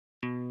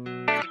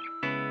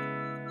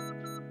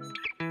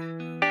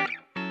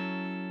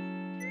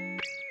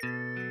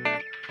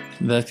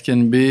that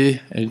can be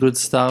a good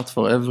start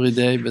for every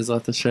day,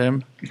 Bezrat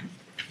Hashem.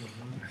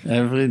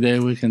 Every day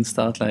we can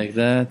start like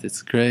that.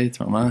 It's great,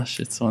 mamash,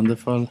 it's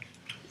wonderful.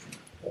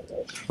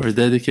 We're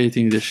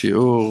dedicating the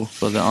Shiur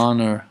for the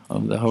honor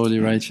of the holy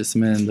righteous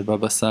man, the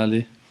Baba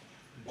Sali,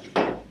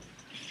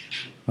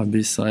 Rabbi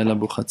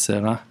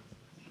Abuhatzeira.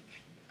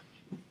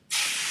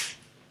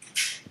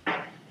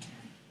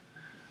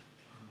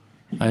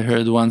 I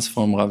heard once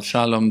from Rav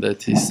Shalom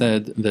that he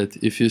said that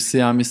if you see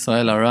Am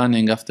Yisrael are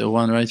running after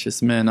one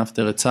righteous man,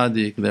 after a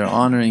tzaddik, they're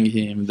honoring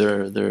him,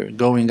 they're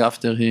going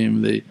after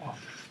him, they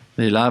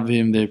love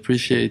him, they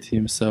appreciate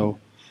him. So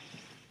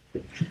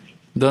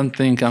don't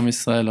think Am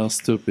Yisrael are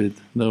stupid.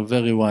 They're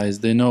very wise.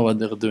 They know what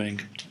they're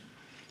doing.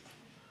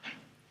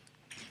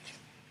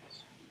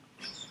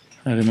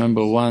 I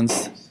remember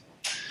once,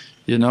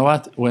 you know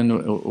what? When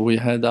we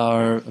had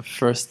our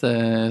first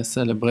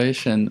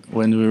celebration,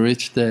 when we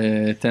reached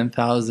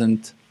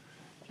 10,000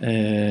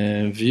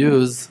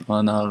 views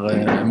on our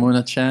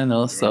Emuna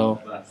channel, so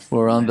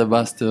we're on the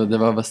bus to the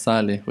Baba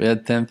Sali. We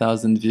had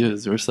 10,000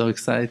 views. We're so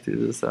excited.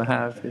 We're so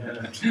happy.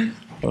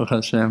 Baruch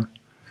Hashem.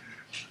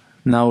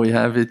 Now we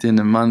have it in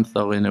a month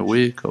or in a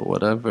week or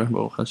whatever.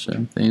 Baruch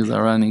Hashem. Things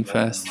are running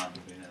fast.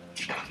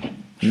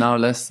 Now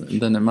less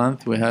than a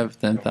month we have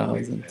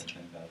 10,000.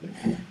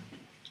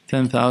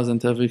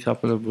 10,000 every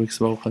couple of weeks,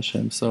 Baruch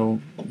Hashem. So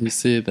you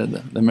see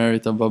that the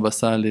merit of Baba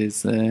Sali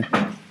is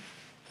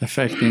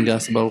affecting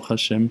us, Baruch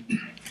Hashem.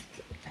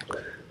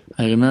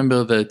 I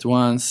remember that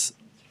once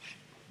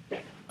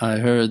I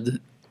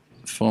heard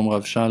from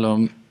Rav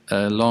Shalom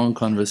a long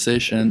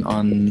conversation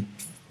on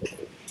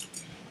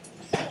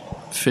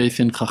faith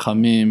in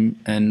Chachamim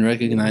and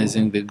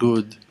recognizing the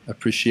good,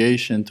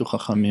 appreciation to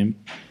Chachamim.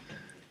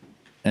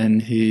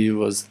 And he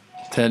was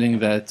telling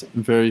that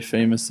very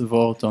famous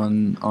vort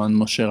on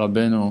Moshe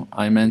Rabbeinu.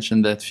 I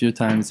mentioned that few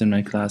times in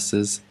my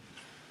classes.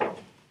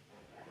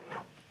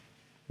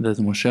 That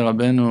Moshe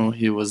Rabbeinu,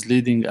 he was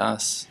leading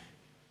us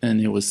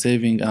and he was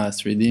saving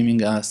us,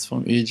 redeeming us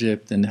from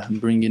Egypt and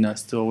bringing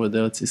us toward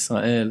Eretz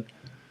Israel.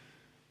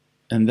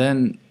 And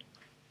then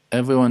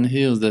everyone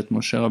hears that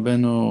Moshe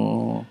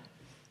Rabbeinu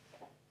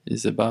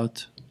is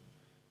about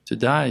to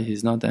die.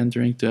 He's not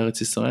entering to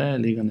Eretz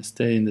Israel. He's going to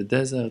stay in the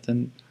desert.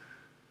 And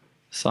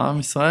some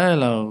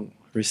Israel are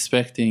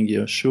respecting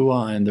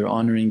Yeshua and they're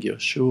honoring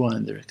Yeshua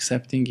and they're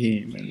accepting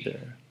him and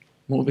they're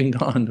moving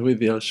on with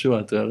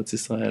Yeshua to Eretz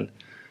Israel.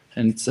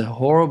 And it's a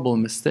horrible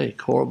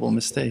mistake, horrible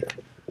mistake,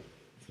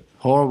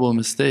 horrible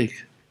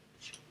mistake.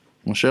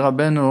 Moshe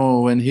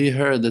Rabbeinu, when he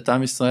heard that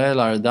Am Yisrael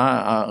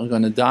are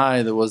going to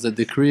die, there was a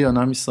decree on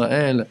Am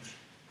Yisrael,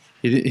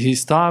 he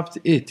stopped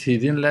it. He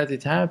didn't let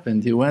it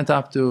happen. He went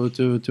up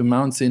to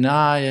Mount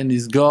Sinai and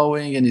he's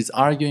going and he's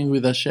arguing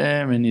with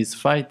Hashem and he's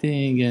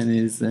fighting and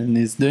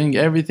he's doing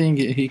everything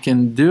he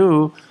can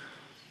do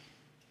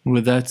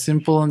with that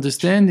simple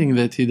understanding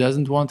that he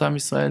doesn't want Am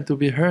Yisrael to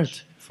be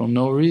hurt for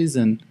no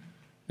reason.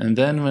 And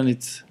then when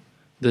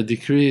the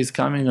decree is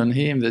coming on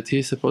him that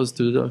he's supposed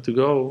to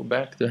go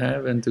back to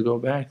heaven, to go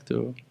back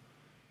to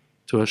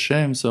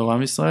Hashem, so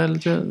Am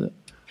Yisrael,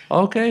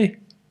 okay.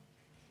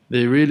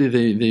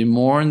 They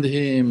mourned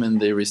him and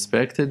they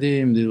respected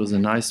him. It was a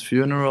nice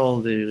funeral.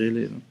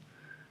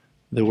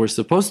 They were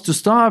supposed to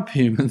stop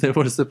him. They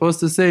were supposed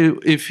to say,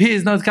 if he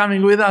is not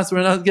coming with us,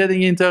 we're not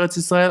getting into Eretz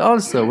Israel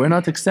also. We're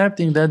not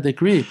accepting that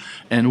decree.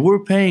 And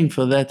we're paying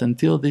for that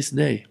until this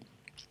day,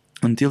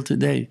 until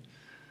today.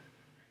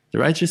 The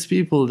righteous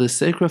people, they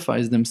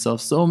sacrifice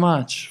themselves so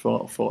much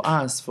for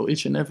us, for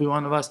each and every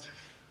one of us.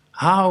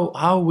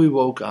 How we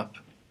woke up.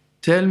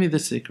 Tell me the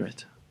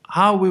secret.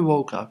 How we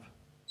woke up.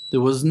 There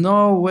was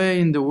no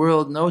way in the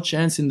world, no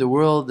chance in the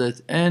world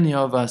that any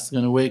of us is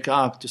going to wake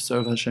up to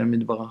serve Hashem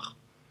Yitbarach.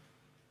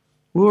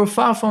 We were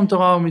far from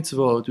Torah or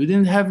mitzvot. We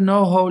didn't have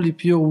no holy,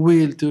 pure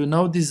will,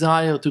 no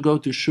desire to go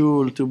to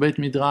shul, to Beit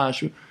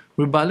Midrash.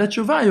 We're Baalei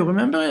Tshuva. You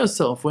remember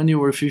yourself when you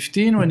were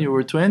 15, when you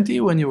were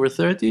 20, when you were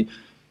 30.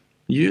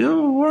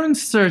 You weren't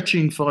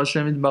searching for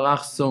Hashem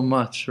Yitbarach so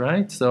much,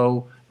 right?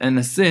 So, and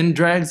a sin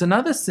drags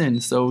another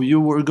sin, so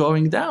you were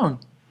going down.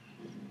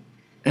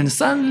 And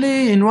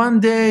suddenly, in one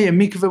day, a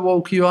mikveh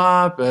woke you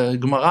up, a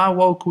Gemara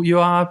woke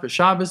you up, a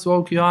Shabbos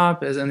woke you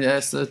up,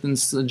 a certain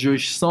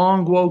Jewish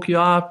song woke you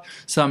up,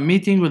 some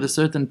meeting with a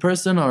certain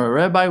person or a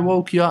rabbi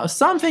woke you up.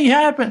 Something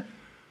happened.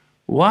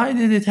 Why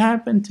did it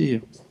happen to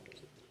you?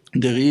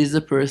 There is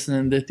a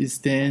person that is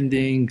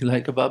standing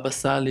like a Baba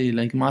Sali,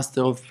 like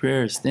master of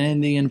prayer,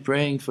 standing and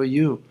praying for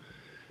you.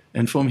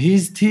 And from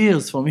his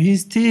tears,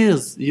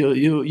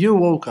 you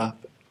woke up.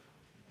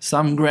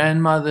 Some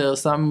grandmother,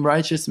 some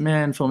righteous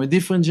man from a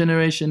different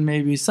generation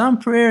maybe, some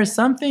prayer,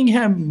 something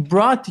have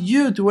brought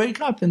you to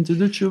wake up and to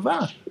do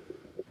tshuva.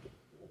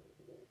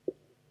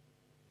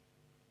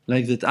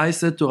 Like that I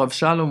said to Rav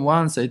Shalom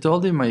once, I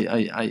told him,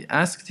 I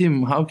asked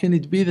him, how can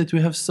it be that we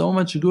have so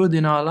much good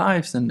in our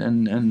lives?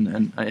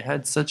 And I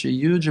had such a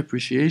huge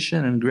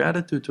appreciation and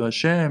gratitude to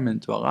Hashem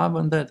and to Rav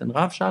on that. And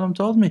Rav Shalom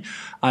told me,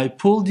 I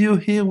pulled you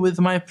here with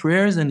my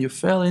prayers and you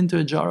fell into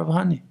a jar of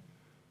honey.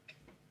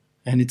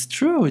 And it's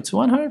true, it's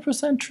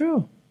 100%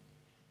 true.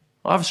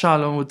 Rav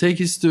Shalom would take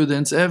his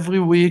students every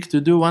week to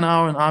do 1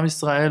 hour in Am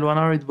Yisrael, 1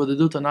 hour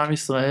Hitbodedut on Am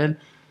Yisrael,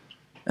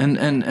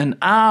 and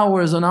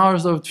hours and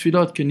hours of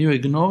tefillot. Can you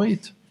ignore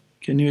it?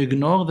 Can you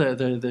ignore the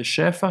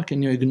shefa?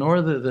 Can you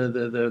ignore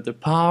the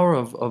power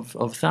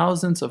of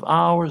thousands of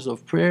hours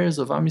of prayers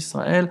of Am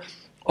Yisrael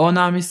on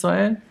Am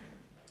Yisrael?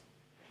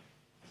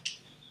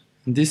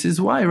 This is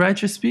why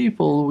righteous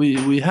people,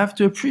 we have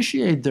to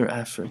appreciate their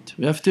effort.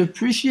 We have to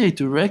appreciate,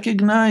 to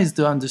recognize,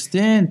 to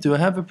understand, to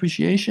have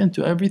appreciation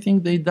to everything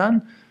they've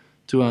done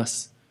to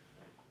us.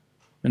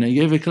 When I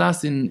gave a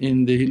class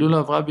in the Hilul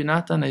of Rabbi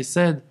Nachman, I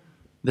said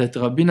that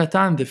Rabbi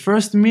Natan, the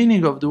first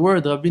meaning of the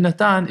word Rabbi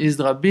Natan is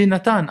Rabbi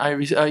Natan.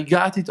 I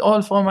got it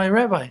all from my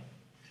rabbi.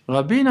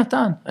 Rabbi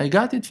Natan, I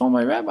got it from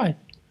my rabbi.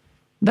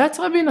 That's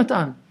Rabbi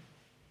Natan.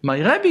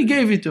 My rabbi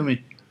gave it to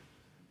me.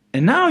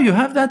 And now you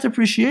have that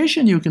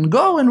appreciation. You can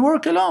go and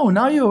work alone.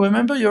 Now you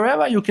remember your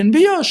rabbi. You can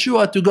be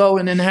Yoshua to go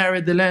and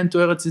inherit the land to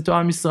Yartzeit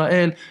Am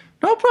Yisrael.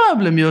 No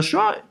problem.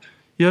 Yoshua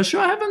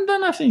haven't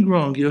done nothing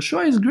wrong.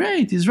 Yoshua is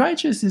great. He's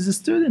righteous. He's a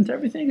student.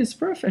 Everything is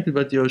perfect.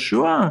 But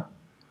Yoshua,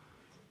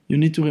 you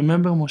need to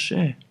remember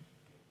Moshe.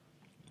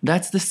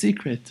 That's the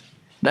secret.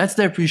 That's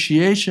the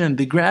appreciation,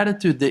 the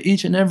gratitude that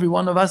each and every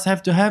one of us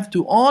have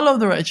to all of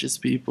the righteous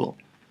people.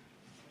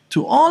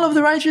 To all of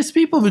the righteous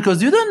people,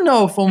 because you don't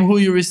know from who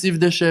you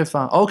received the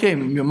shefa. Okay,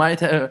 you might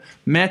have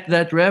met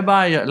that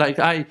rabbi, like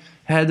I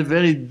had a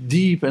very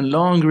deep and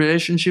long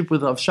relationship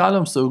with Rav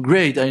Shalom, so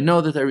great, I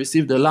know that I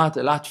received a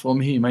lot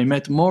from him. I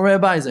met more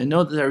rabbis, I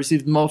know that I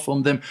received more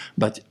from them,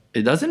 but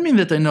it doesn't mean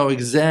that I know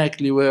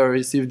exactly where I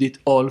received it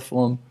all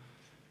from.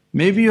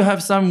 Maybe you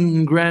have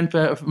some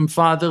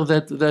grandfather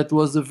that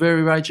was a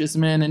very righteous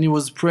man and he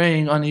was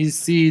praying on his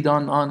seed,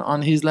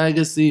 on his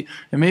legacy.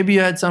 And maybe you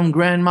had some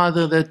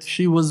grandmother that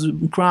she was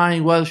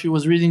crying while she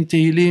was reading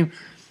Tehillim.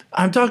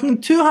 I'm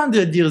talking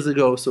 200 years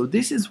ago. So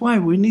this is why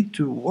we need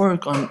to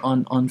work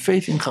on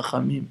faith in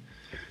Chachamim,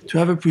 to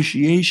have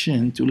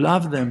appreciation, to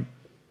love them.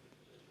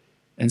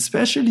 And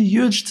especially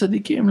huge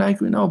tzaddikim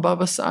like we know,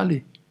 Baba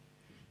Sali.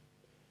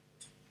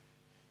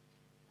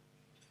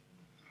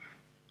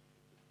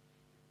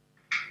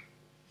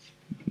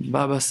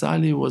 Baba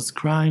Sali was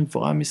crying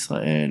for Am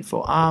Yisrael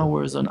for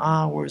hours and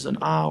hours and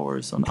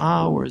hours and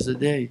hours a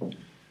day,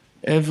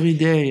 every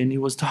day, and he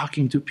was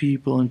talking to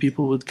people, and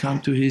people would come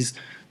to his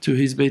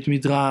Beit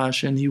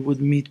Midrash, and he would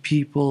meet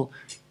people.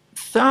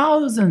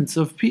 Thousands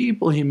of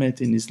people he met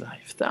in his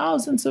life,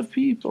 thousands of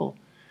people,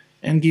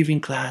 and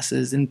giving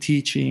classes and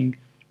teaching.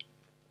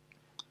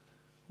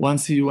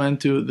 Once he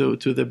went to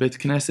the Bet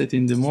Knesset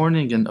in the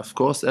morning, and of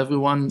course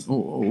everyone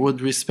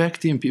would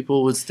respect him,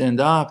 people would stand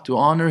up to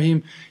honor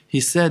him. He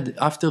said,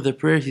 after the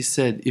prayer, he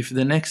said, if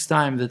the next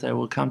time that I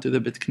will come to the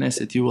Bet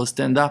Knesset, you will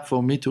stand up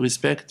for me to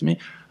respect me,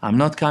 I'm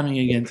not coming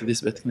again to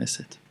this Bet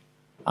Knesset.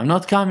 I'm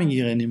not coming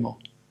here anymore.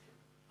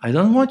 I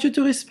don't want you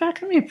to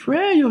respect me.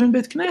 Pray, you're in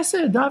Bet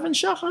Knesset, daven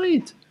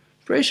shacharit.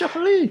 Pray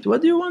shacharit. What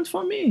do you want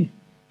from me?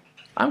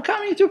 I'm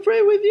coming to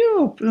pray with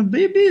you.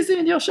 Be busy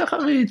in your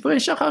shacharit. Pray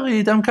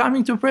shacharit. I'm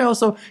coming to pray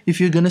also.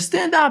 If you're going to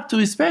stand up to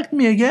respect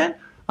me again,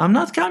 I'm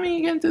not coming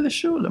again to the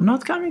shul. I'm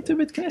not coming to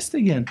Bet Knesset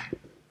again.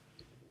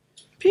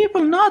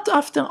 People not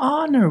after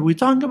honor. We're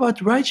talking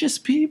about righteous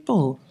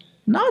people.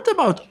 Not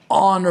about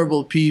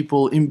honorable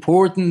people,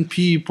 important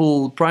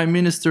people, prime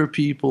minister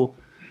people,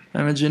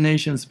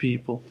 imaginations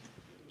people.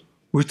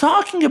 We're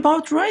talking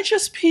about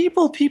righteous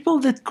people, people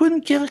that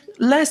couldn't care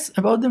less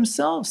about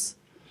themselves.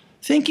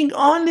 Thinking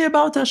only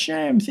about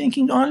Hashem,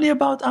 thinking only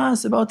about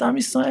us, about Am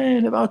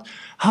Yisrael, about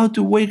how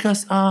to wake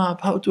us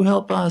up, how to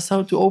help us,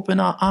 how to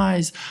open our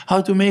eyes, how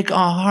to make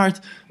our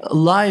heart a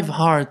live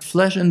heart,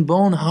 flesh and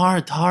bone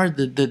heart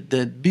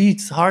that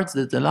beats, hearts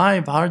that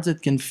alive, hearts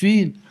that can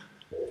feel.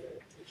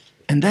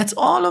 And that's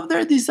all of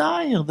their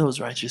desire, those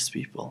righteous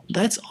people.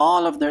 That's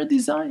all of their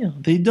desire.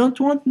 They don't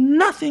want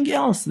nothing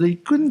else. They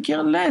couldn't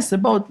care less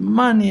about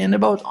money and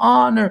about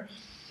honor.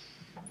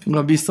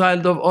 Rabbi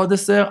Israel Dov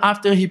Odeser,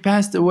 after he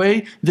passed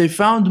away, they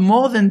found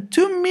more than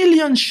 2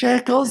 million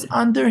shekels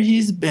under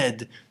his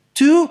bed.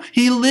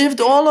 He lived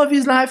all of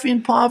his life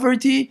in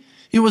poverty.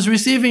 He was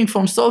receiving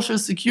from Social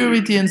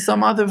Security and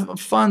some other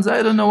funds,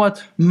 I don't know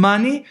what,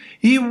 money.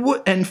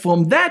 And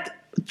from that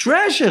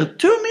treasure,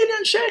 2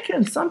 million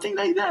shekels, something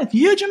like that,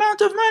 huge amount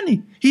of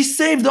money. He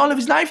saved all of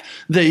his life.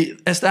 They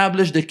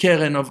established the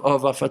Keren of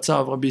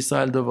Abuhatzeira of Rabbi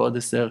Israel Dov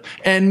Odeser,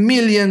 and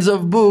millions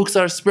of books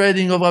are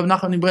spreading of Rabbi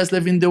Nachman in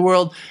Breslov in the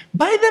world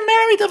by the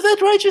merit of that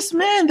righteous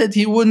man, that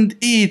he wouldn't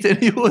eat and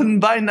he wouldn't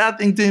buy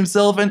nothing to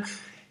himself, and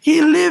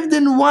he lived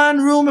in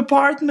one-room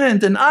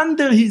apartment, and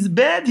under his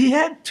bed he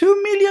had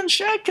 2 million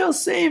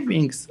shekels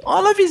savings.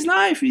 All of his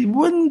life, he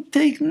wouldn't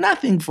take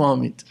nothing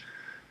from it.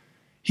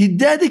 He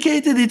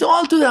dedicated it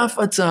all to the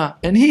Abuhatzeira,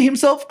 and he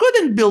himself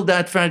couldn't build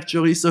that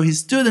factory, so his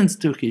students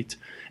took it,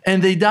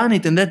 and they done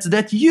it, and that's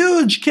that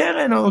huge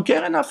Keren or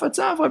Keren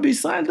Abuhatzeira of Rabbi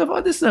Israel Dov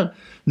Odeser.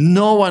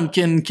 No one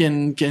can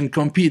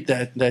compete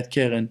that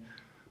Keren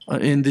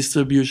in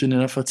distribution in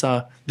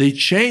Abuhatzeira. They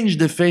changed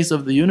the face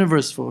of the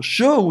universe for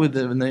sure with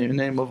the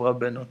name of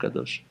Rabbeinu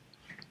Kadosh.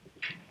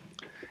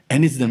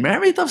 And it's the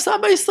merit of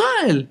Saba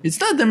Israel. It's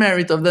not the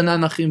merit of the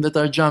Nanachim that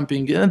are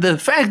jumping. The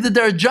fact that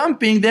they're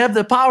jumping, they have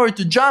the power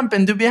to jump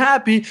and to be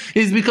happy,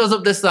 is because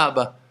of the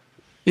Saba.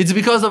 It's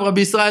because of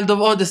Rabbi Israel Dov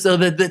Odeser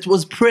that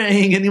was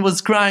praying and he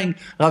was crying.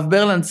 Rav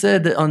Berland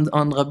said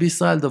on Rabbi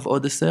Israel Dov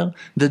Odeser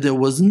that there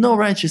was no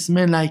righteous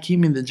man like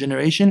him in the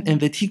generation and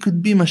that he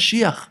could be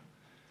Mashiach.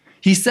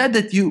 He said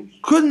that you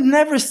could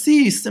never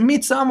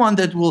meet someone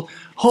that will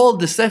hold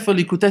the Sefer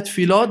Likutei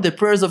Tfilot, the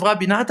prayers of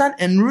Rabbi Nachman,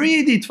 and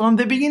read it from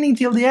the beginning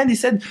till the end. He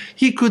said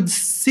he could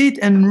sit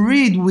and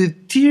read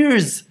with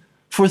tears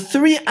for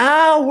 3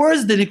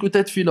 hours the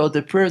Likutei Tfilot,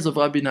 the prayers of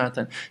Rabbi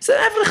Nachman. He said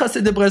every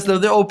Chassid de Breslov,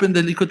 they open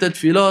the Likutei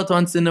Tfilot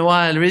once in a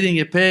while,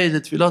 reading a page,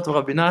 the Tfilot of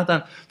Rabbi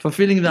Nachman,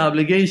 fulfilling the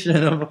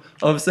obligation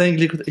of saying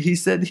Likutei. He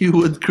said he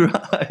would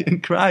cry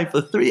and cry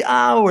for 3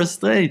 hours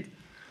straight.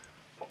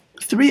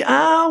 3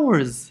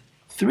 hours.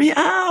 3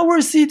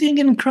 hours sitting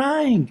and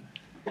crying.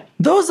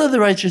 Those are the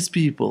righteous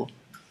people.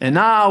 And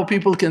now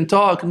people can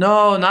talk.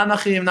 No,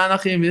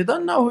 Nanachim. You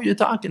don't know who you're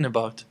talking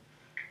about.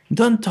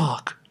 Don't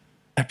talk.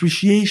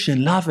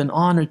 Appreciation, love, and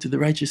honor to the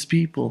righteous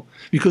people.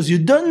 Because you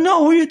don't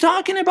know who you're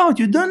talking about.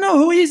 You don't know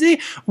who is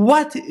he.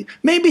 What?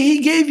 Maybe he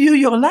gave you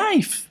your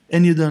life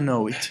and you don't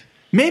know it.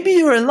 Maybe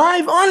you're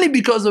alive only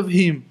because of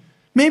him.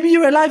 Maybe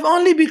you're alive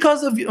only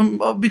because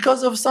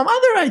of some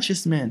other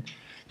righteous man.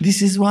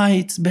 This is why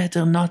it's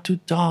better not to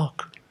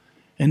talk.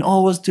 And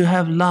always to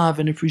have love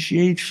and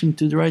appreciation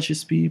to the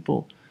righteous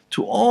people,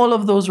 to all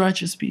of those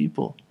righteous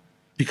people,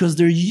 because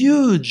they're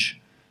huge,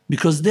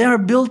 because they are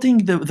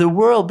building the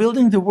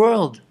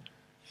world,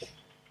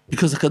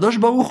 Because HaKadosh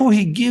Baruch Hu,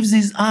 He gives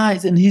His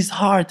eyes and His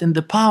heart and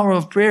the power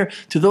of prayer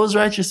to those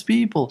righteous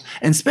people,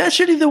 and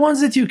especially the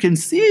ones that you can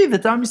see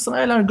that Am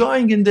Yisrael are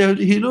going in the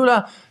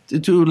Hilula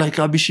to like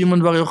Rabbi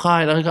Shimon Bar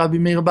Yochai, like Rabbi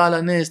Meir Baal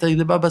HaNes, like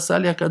the Baba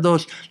Sali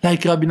HaKadosh,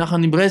 like Rabbi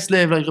Nachman in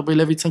Breslov, like Rabbi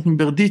Levi Tzaddik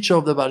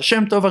Berdichov, the Baal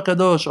Shem Tov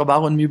HaKadosh, Rabbi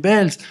Aaron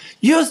Mibels,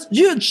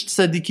 huge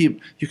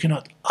tzaddikim. You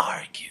cannot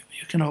argue,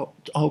 you cannot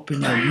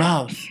open your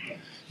mouth,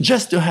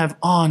 just to have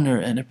honor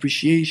and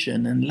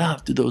appreciation and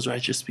love to those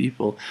righteous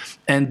people.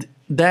 And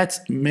that's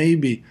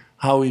maybe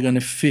how we're going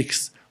to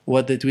fix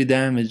what that we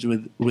damaged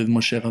with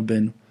Moshe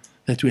Rabbeinu,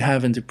 that we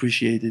haven't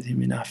appreciated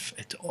him enough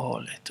at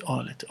all.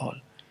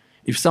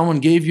 If someone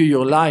gave you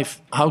your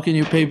life, how can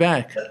you pay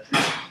back?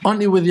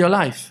 Only with your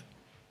life.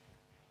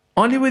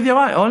 Only with your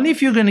life. Only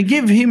if you're going to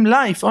give him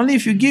life. Only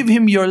if you give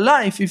him your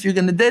life, if you're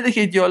going to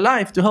dedicate your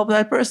life to help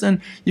that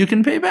person, you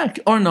can pay back.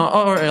 Or no,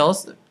 or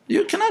else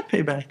you cannot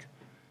pay back.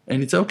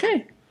 And it's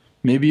okay.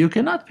 Maybe you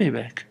cannot pay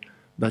back.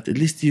 But at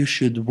least you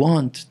should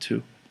want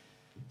to.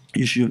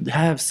 You should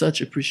have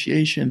such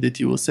appreciation that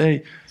you will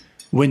say,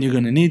 when you're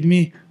going to need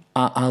me,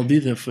 I'll be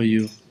there for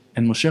you.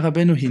 And Moshe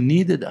Rabbeinu, he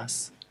needed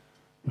us.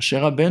 Moshe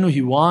Rabbeinu,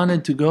 he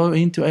wanted to go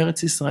into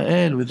Eretz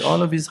Israel with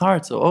all of his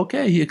heart. So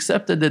okay, he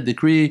accepted the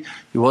decree.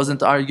 He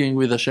wasn't arguing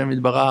with Hashem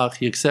Yitbarach.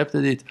 He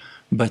accepted it.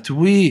 But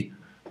we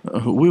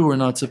were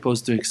not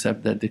supposed to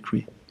accept that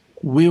decree.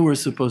 We were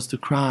supposed to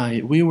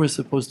cry. We were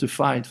supposed to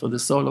fight for the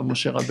soul of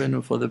Moshe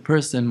Rabbeinu, for the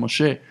person,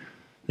 Moshe,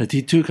 that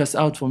he took us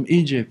out from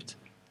Egypt.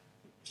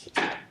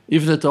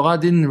 If the Torah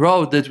didn't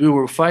write that we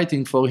were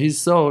fighting for his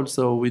soul,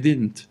 so we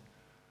didn't.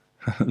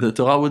 The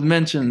Torah would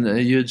mention a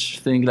huge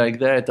thing like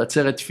that,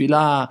 Atzeret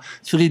Tfilah,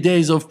 3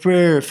 days of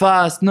prayer,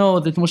 fast, know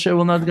that Moshe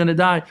will not going to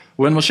die.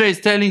 When Moshe is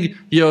telling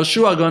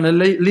Yehoshua going to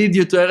lead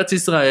you to Eretz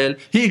Israel,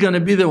 he's going to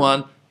be the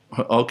one.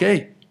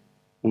 Okay,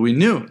 we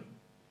knew.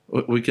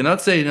 We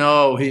cannot say,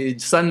 no,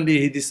 suddenly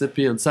he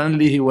disappeared,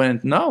 suddenly he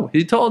went. No,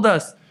 he told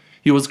us.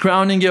 He was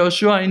crowning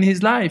Yehoshua in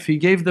his life. He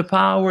gave the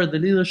power, the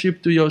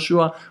leadership to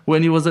Yehoshua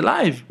when he was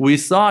alive. We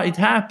saw it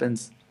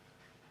happens.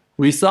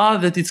 We saw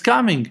that it's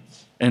coming.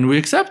 And we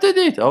accepted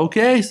it.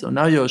 Okay, so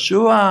now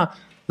Yehoshua,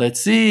 let's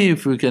see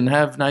if we can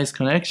have nice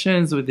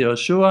connections with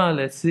Yehoshua.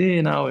 Let's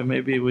see, now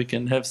maybe we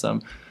can have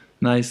some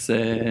nice,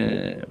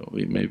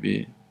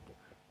 maybe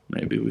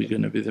we're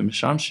going to be the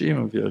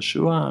Meshamshim of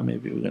Yehoshua.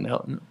 Maybe we're going to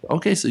help.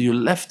 Okay, so you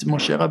left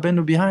Moshe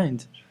Rabbeinu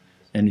behind.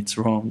 And it's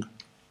wrong.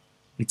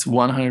 It's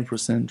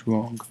 100%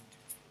 wrong.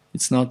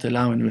 It's not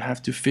allowing. We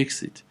have to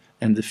fix it.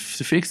 And to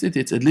fix it,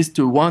 it's at least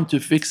to want to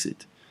fix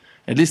it.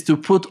 At least to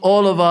put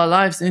all of our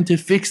lives into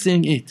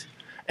fixing it.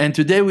 And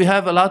today we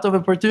have a lot of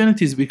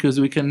opportunities because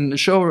we can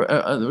show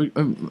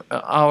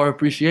our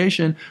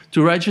appreciation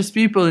to righteous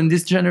people in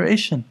this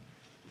generation.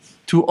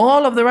 To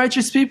all of the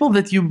righteous people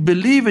that you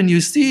believe and you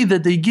see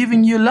that they're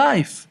giving you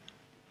life.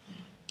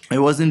 I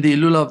was in the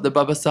Ilula of the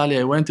Baba Sali.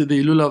 I went to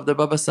the Ilula of the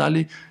Baba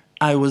Sali.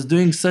 I was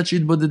doing such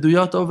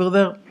Itbodeduyot over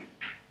there.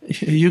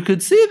 You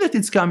could see that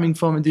it's coming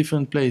from a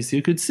different place.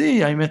 You could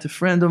see. I met a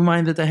friend of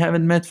mine that I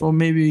haven't met for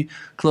maybe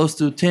close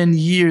to 10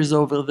 years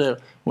over there.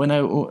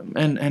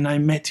 And I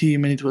met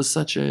him, and it was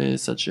such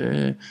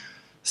a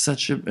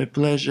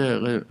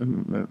pleasure,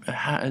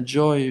 a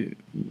joy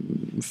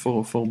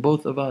for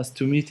both of us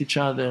to meet each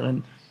other.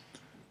 And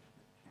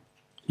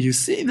you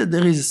see that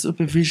there is a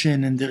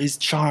supervision, and there is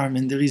charm,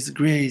 and there is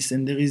grace,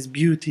 and there is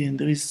beauty, and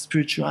there is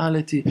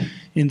spirituality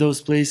in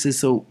those places.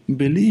 So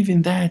believe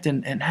in that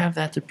and have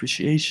that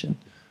appreciation.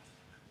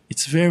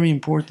 It's very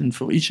important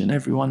for each and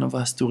every one of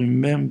us to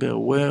remember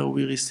where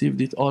we received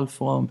it all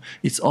from.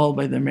 It's all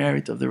by the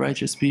merit of the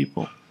righteous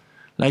people.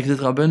 Like that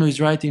Rabbeinu is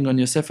writing on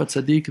Yosef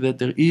HaTzadik, that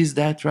there is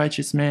that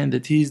righteous man,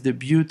 that he is the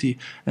beauty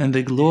and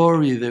the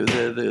glory,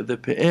 the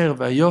pe'er,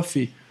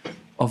 v'ayofi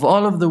of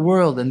all of the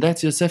world, and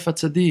that's Yosef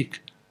HaTzadik.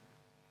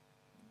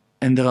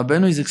 And the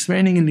Rabbeinu is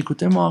explaining in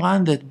Likutei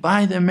Moharan that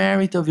by the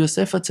merit of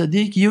Yosef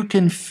HaTzadik, you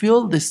can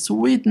feel the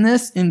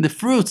sweetness in the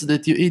fruits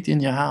that you eat in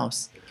your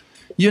house.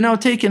 You now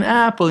take an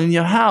apple in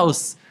your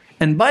house,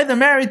 and by the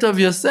merit of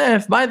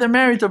Yosef, by the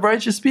merit of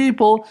righteous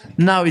people,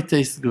 now it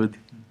tastes good.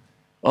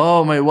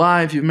 Oh, my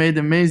wife, you made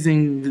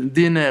amazing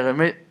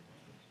dinner.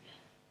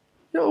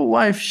 Your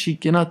wife, she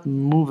cannot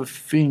move a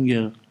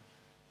finger.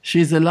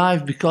 She's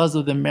alive because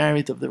of the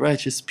merit of the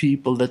righteous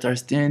people that are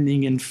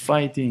standing and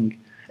fighting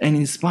and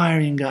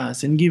inspiring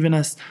us and giving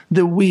us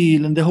the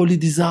will and the holy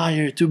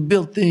desire to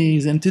build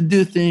things and to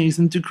do things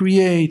and to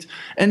create.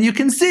 And you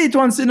can see it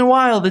once in a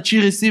while that she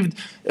received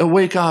a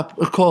wake-up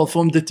call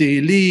from the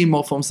Tehillim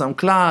or from some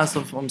class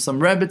or from some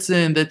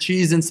Rebbetzin, that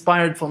she is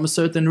inspired from a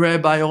certain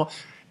rabbi, or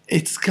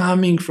it's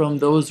coming from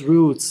those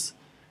roots.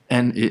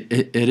 And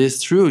it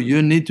is true.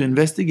 You need to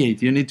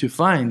investigate. You need to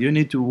find. You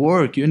need to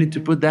work. You need to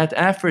put that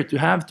effort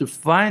to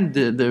find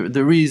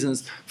the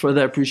reasons for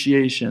the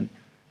appreciation.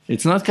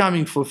 It's not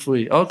coming for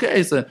free.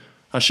 Okay, so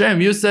Hashem,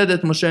 you said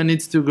that Moshe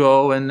needs to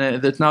go, and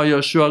that now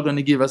Yoshua are going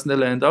to give us the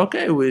land.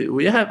 Okay,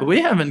 we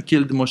haven't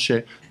killed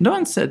Moshe. No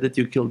one said that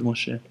you killed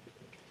Moshe.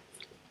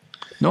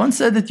 No one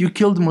said that you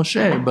killed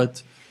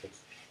Moshe,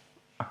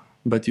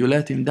 but you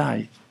let him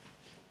die.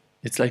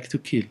 It's like to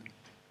kill.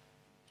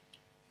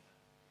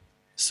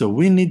 So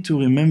we need to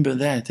remember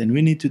that, and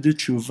we need to do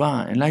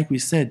tshuva. And like we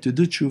said, to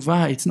do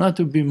tshuva, it's not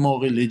to be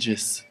more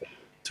religious,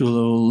 to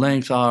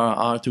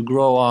to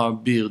grow our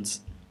beards,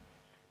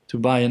 to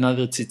buy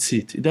another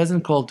tzitzit. It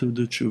doesn't call to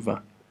do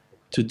tshuva.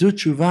 To do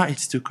tshuva,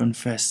 it's to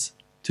confess.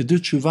 To do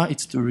tshuva,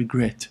 it's to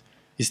regret.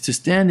 It's to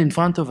stand in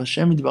front of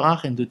Hashem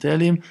Yitbarach and to tell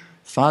Him,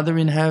 Father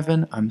in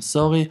heaven, I'm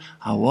sorry,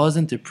 I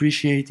wasn't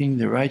appreciating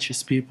the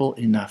righteous people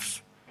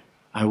enough.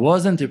 I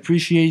wasn't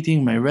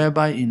appreciating my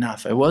rabbi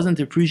enough. I wasn't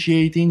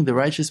appreciating the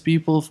righteous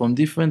people from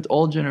different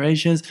old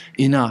generations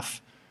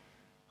enough.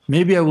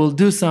 Maybe I will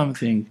do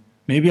something.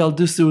 Maybe I'll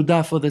do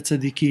Sueda for the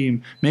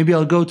Tzaddikim. Maybe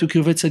I'll go to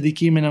Kirvet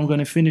Tzaddikim and I'm going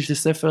to finish the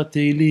Sefer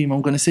Tehillim.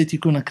 I'm going to say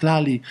Tikkun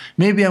HaKlali.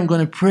 Maybe I'm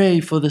going to pray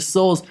for the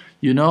souls.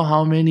 You know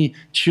how many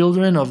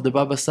children of the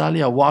Baba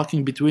Sali are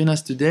walking between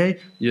us today?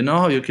 You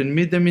know, you can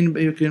meet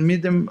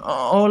them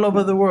all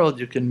over the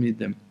world. You can meet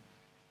them.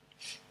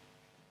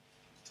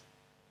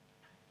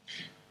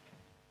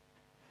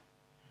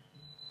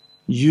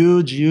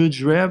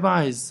 Huge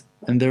rabbis,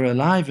 and they're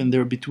alive and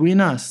they're between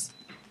us.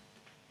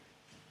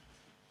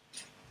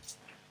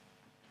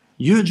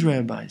 Huge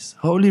rabbis,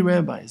 holy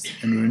rabbis,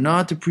 and we're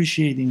not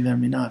appreciating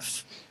them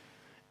enough.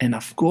 And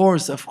of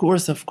course,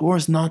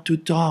 not to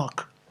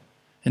talk,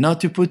 and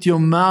not to put your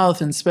mouth,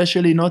 and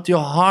especially not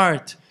your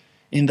heart,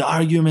 in the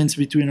arguments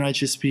between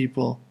righteous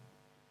people.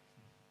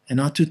 And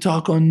not to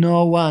talk on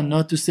no one,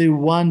 not to say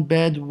one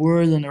bad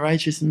word on a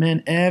righteous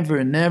man,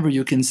 ever, never.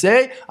 You can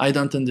say, I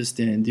don't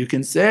understand. You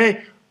can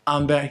say,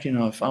 I'm backing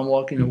off, I'm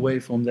walking away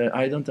from that,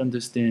 I don't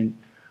understand.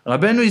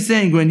 Rabbeinu is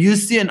saying, when you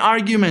see an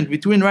argument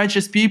between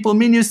righteous people,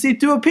 you see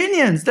two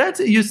opinions. That's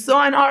it. You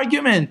saw an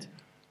argument.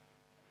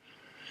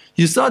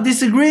 You saw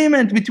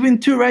disagreement between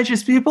two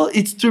righteous people.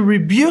 It's to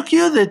rebuke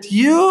you that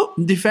you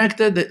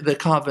defected the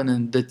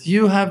covenant, that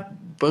you have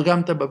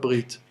pagamta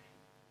babrit.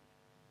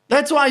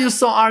 That's why you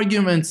saw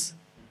arguments.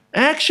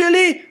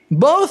 Actually,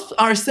 both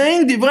are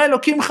saying divrei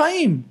Elokim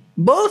chaim.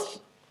 Both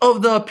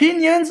of the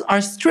opinions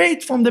are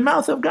straight from the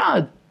mouth of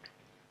God.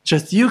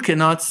 Just you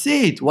cannot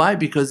see it. Why?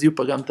 Because you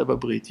pagamta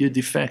babrit. You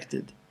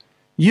defected.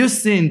 You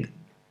sinned.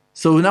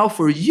 So now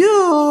for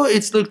you,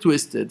 it's look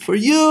twisted. For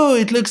you,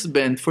 it looks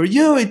bent. For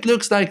you, it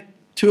looks like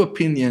two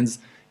opinions.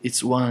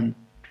 It's one.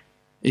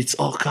 It's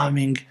all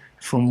coming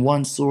from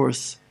one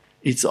source.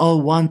 It's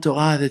all one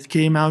Torah that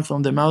came out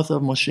from the mouth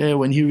of Moshe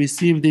when he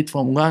received it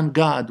from one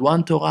God,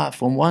 one Torah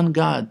from one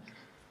God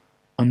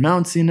on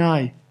Mount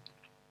Sinai.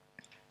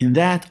 In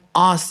that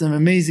awesome,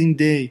 amazing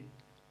day.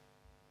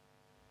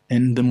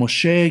 And the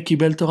Moshe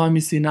kibel Torah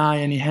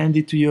miSinai, and he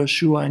handed to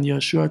Yoshua, and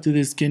Yoshua to the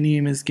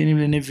Zkenim, and Zkenim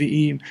the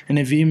Nevi'im, and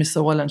Nevi'im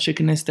Esawal and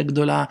Shekinah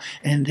Gdola.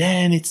 And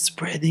then it's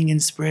spreading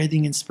and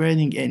spreading and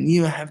spreading, and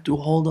you have to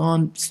hold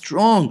on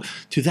strong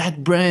to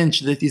that branch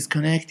that is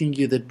connecting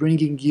you, that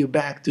bringing you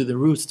back to the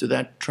roots, to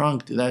that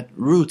trunk, to that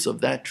roots of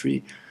that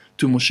tree,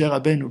 to Moshe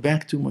Rabbeinu,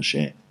 back to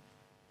Moshe.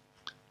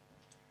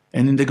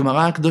 And in the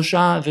Gemara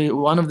Kedosha,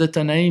 one of the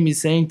Tanaim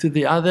is saying to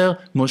the other,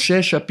 Moshe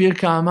Shapir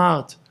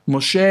Ka'amart.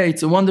 Moshe,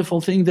 it's a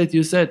wonderful thing that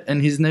you said.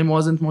 And his name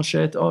wasn't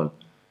Moshe at all.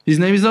 His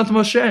name is not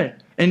Moshe.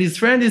 And his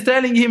friend is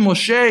telling him,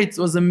 Moshe, it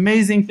was an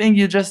amazing thing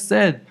you just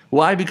said.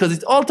 Why? Because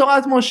it's all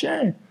Torah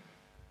Moshe.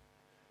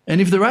 And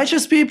if the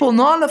righteous people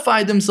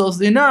nullify themselves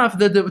enough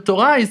that the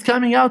Torah is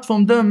coming out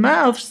from their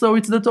mouth, so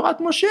it's the Torah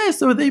Moshe,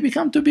 so they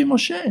become to be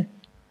Moshe.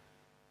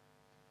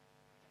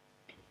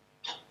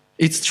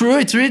 It's true,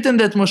 it's written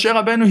that Moshe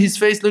Rabbeinu, his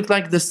face looked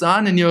like the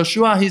sun, and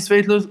Yoshua, his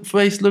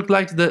face looked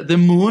like the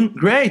moon.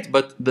 Great,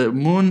 but the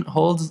moon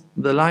holds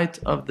the light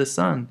of the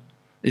sun.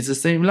 It's the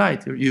same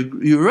light.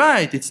 You're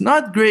right, it's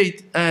not great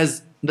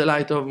as the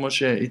light of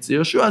Moshe. It's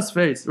Yoshua's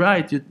face,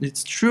 right?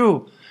 It's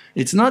true.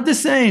 It's not the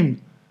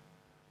same.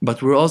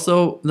 But we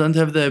also don't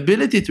have the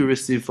ability to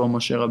receive from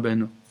Moshe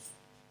Rabbeinu.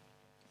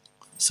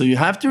 So you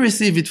have to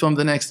receive it from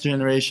the next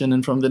generation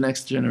and from the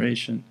next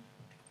generation.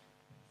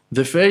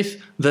 The faith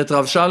that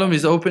Rav Shalom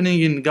is opening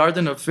in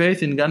Garden of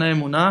Faith in Gan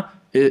Emuna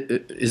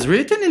is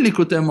written in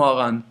Likutei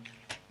Moharan,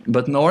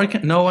 but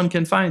no one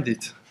can find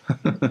it.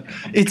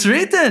 It's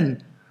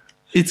written.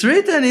 It's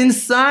written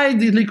inside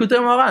the Likutei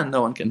Moharan.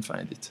 No one can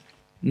find it.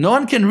 No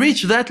one can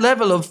reach that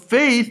level of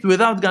faith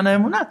without Gan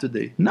Emuna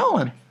today. No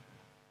one.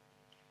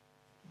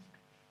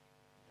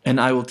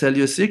 And I will tell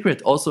you a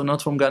secret, also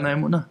not from Gan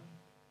Emuna.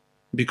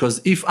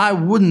 Because if I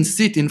wouldn't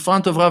sit in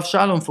front of Rav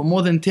Shalom for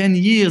more than 10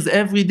 years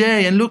every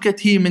day and look at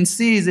him and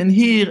see and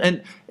hear,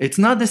 and it's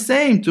not the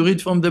same to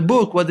read from the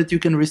book what that you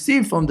can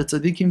receive from the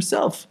tzaddik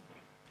himself.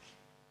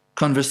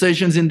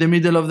 Conversations in the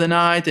middle of the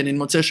night and in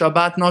Motzei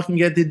Shabbat knocking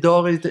at the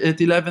door at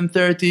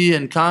 11:30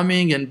 and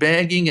coming and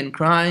begging and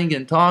crying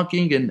and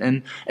talking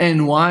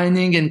and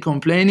whining and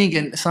complaining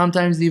and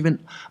sometimes even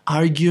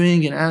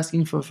arguing and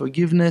asking for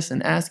forgiveness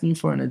and asking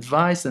for an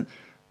advice, and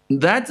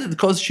that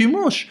causes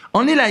shimush.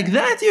 Only like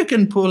that you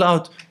can pull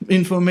out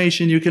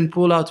information, you can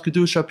pull out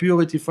kedusha,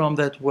 purity from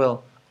that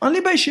well.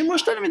 Only by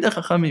shimush talmidei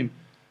chachamim.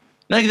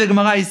 Like the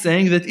Gemara is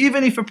saying that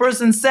even if a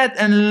person sat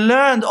and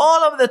learned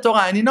all of the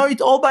Torah and he know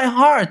it all by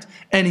heart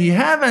and he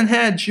haven't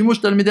had shimush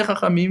talmidei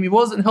chachamim, he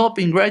wasn't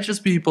helping righteous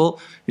people,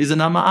 he's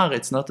an am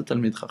haaretz, not a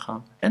talmid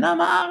chacham. An am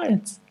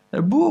haaretz,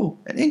 a bur,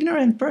 an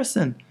ignorant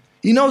person.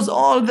 He knows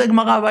all the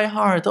Gemara by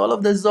heart, all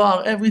of the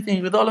Zohar,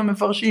 everything, with all the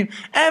Mefarshim,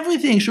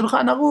 everything,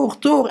 Shulchan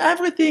Aruch, Tur,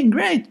 everything,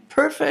 great,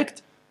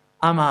 perfect.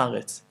 Am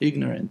haaretz,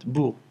 ignorant,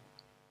 bur.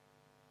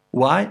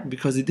 Why?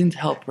 Because he didn't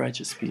help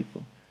righteous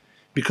people.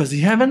 Because he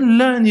haven't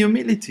learned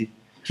humility.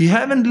 He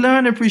haven't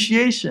learned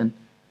appreciation.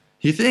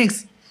 He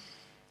thinks,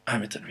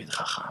 I'm a Talmid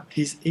Chacham.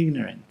 He's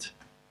ignorant.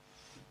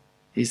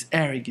 He's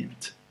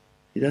arrogant.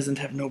 He doesn't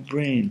have no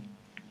brain,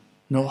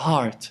 no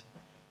heart.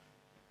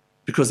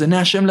 Because in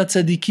Hashem la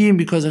tzaddikim,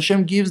 because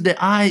Hashem gives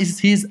the eyes,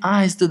 His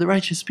eyes to the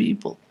righteous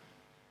people.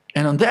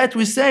 And on that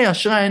we say,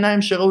 Ashrei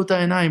einayim shera'u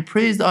ha'einayim.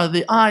 Praised are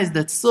the eyes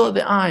that saw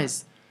the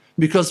eyes.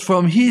 Because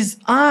from His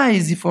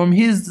eyes, from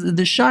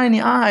the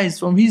shiny eyes,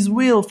 from His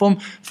will, from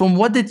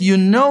what that you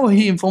know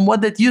Him, from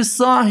what that you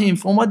saw Him,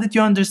 from what that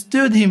you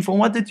understood Him, from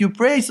what that you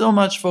pray so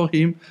much for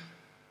Him,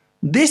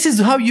 this is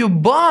how you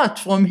bought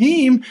from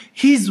Him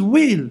His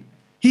will,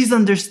 His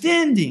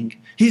understanding,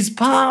 His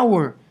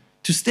power,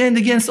 to stand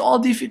against all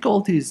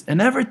difficulties and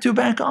never to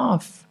back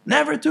off.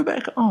 Never to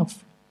back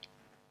off.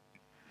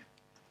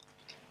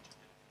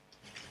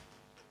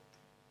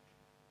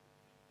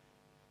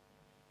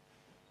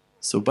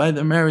 So by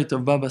the merit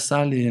of Baba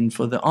Sali and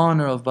for the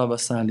honor of Baba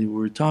Sali,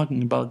 we're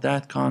talking about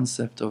that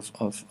concept of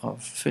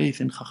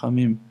faith in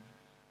Chachamim,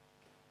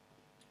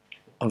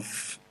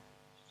 of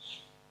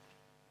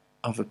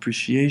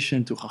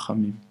appreciation to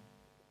Chachamim,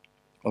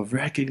 of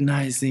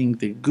recognizing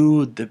the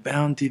good, the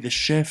bounty, the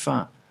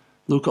shefa.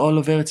 Look, all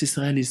of Eretz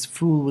Israel is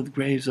full with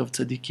graves of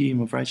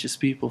tzaddikim, of righteous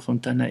people from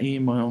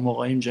Tanaim or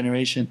Moraim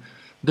generation.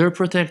 They're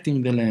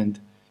protecting the land.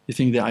 You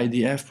think the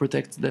IDF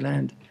protects the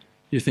land?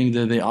 You think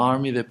that the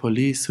army, the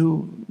police,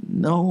 who?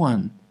 No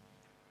one.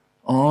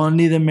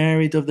 Only the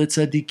merit of the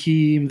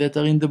tzaddikim that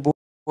are in the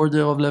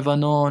border of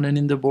Lebanon and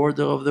in the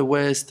border of the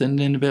West and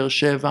in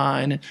Beersheba,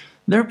 and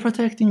they're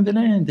protecting the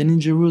land. And in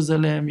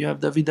Jerusalem you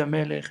have David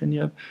HaMelech and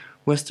you have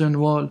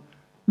Western Wall.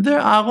 There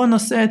Aaron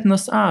Noset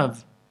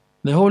Nosav.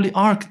 The Holy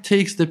Ark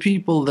takes the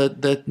people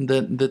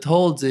that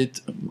holds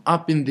it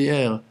up in the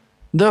air.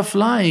 They're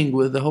flying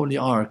with the Holy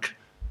Ark.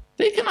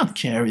 They cannot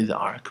carry the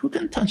Ark. Who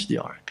can touch the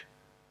Ark?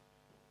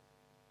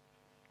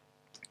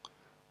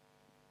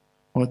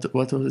 What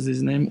was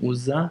his name?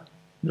 Uzzah?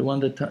 The one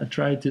that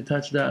tried to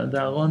touch the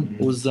Aaron?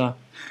 Uzzah.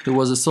 There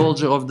was a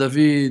soldier of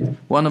David,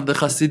 one of the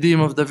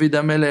Hasidim of David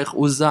HaMelech.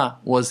 Uzzah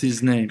was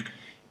his name.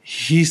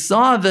 He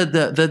saw that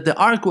the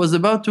ark was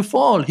about to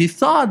fall. He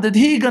thought that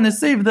he gonna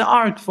save the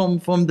ark from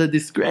the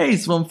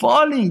disgrace, from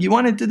falling. He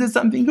wanted to do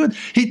something good.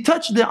 He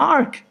touched the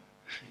ark.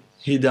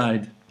 He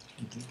died.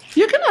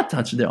 You cannot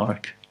touch the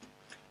ark.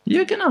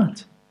 You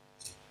cannot.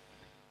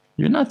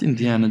 You're not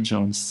Indiana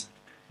Jones.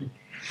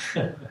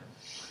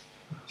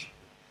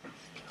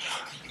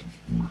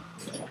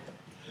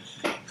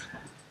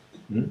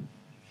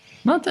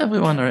 Not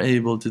everyone are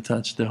able to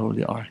touch the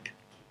Holy Ark.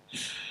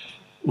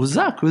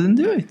 Uzzah couldn't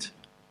do it.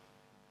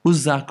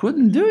 Uzzah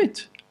couldn't do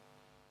it.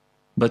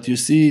 But you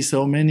see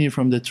so many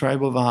from the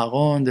tribe of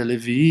Aaron, the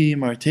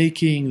Leviim, are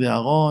taking the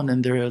Aaron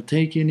and they're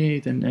taking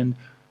it, and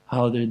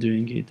how they're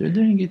doing it. They're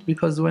doing it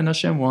because when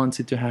Hashem wants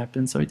it to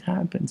happen, so it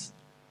happens.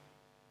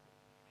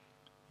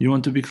 You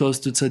want to be close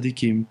to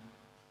Tzaddikim.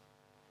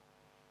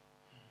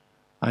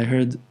 I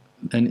heard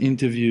an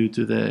interview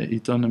to the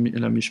Iton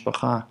La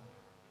Mishpacha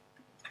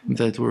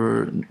that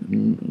were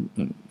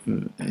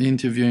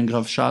interviewing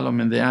Rav Shalom,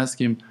 and they asked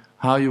him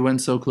how you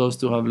went so close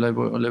to Rav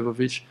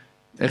Lebovich.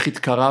 איך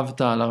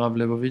התקרבת על הרב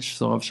Lebovich?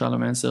 So Rav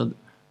Shalom answered,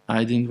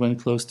 I didn't went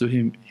close to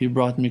him. He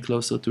brought me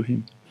closer to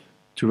him.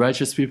 To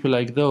righteous people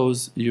like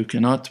those, you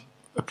cannot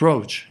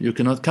approach. You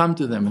cannot come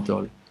to them at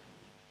all.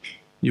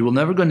 You will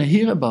never going to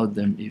hear about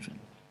them even.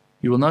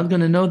 You will not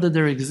going to know that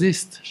they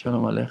exist.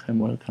 Shalom Aleichem,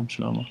 welcome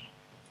Shlomo.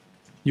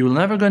 You will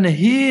never going to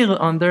hear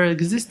on their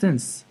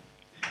existence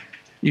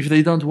if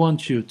they don't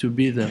want you to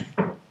be there.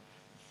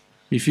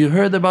 If you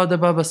heard about the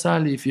Baba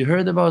Sali, if you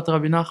heard about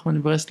Rabbi Nachman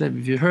in Breslov,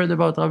 if you heard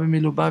about Rabbi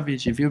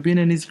Milubavitch, if you've been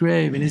in his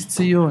grave, in his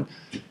tziyun,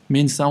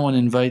 means someone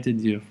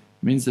invited you.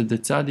 Means that the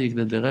tzaddik,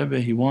 that the Rebbe,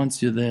 he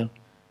wants you there.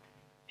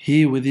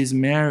 He, with his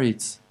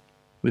merits,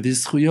 with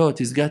his zchuyot,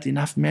 he's got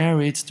enough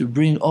merits to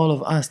bring all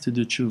of us to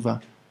do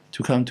tshuva,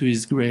 to come to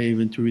his grave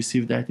and to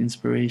receive that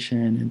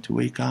inspiration and to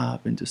wake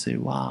up and to say,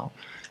 wow,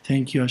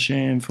 thank you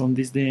Hashem, from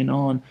this day and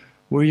on.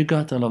 Where you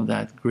got all of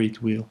that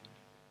great will?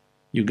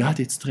 You got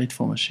it straight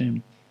from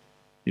Hashem.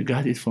 You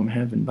got it from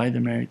heaven by the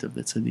merit of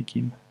the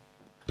tzaddikim.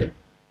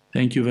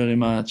 Thank you very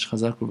much.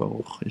 Chazak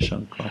u'baruch.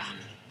 Yeshar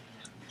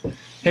koach.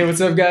 Hey,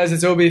 what's up guys?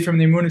 It's Obi from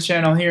the Emuna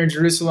channel here in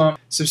Jerusalem.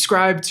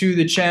 Subscribe to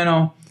the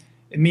channel.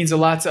 It means a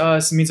lot to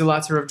us. It means a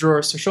lot to Rav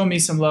Dror. So show me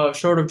some love.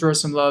 Show Rav Dror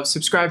some love.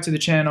 Subscribe to the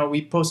channel.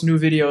 We post new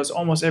videos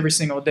almost every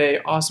single day.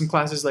 Awesome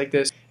classes like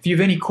this. If you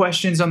have any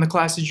questions on the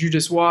classes you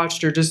just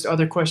watched or just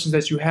other questions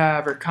that you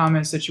have or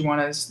comments that you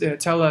want to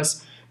tell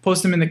us,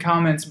 post them in the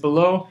comments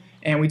below.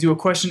 And we do a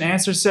question and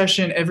answer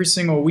session every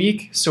single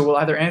week. So we'll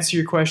either answer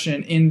your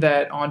question in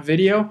that on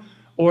video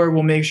or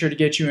we'll make sure to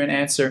get you an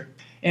answer.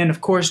 And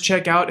of course,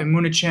 check out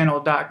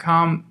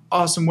emunachannel.com.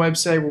 Awesome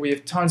website where we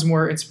have tons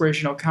more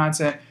inspirational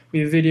content. We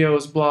have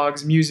videos,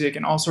 blogs, music,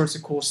 and all sorts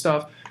of cool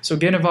stuff. So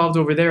get involved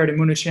over there at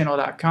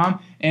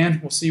emunachannel.com,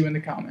 and we'll see you in the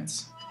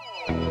comments.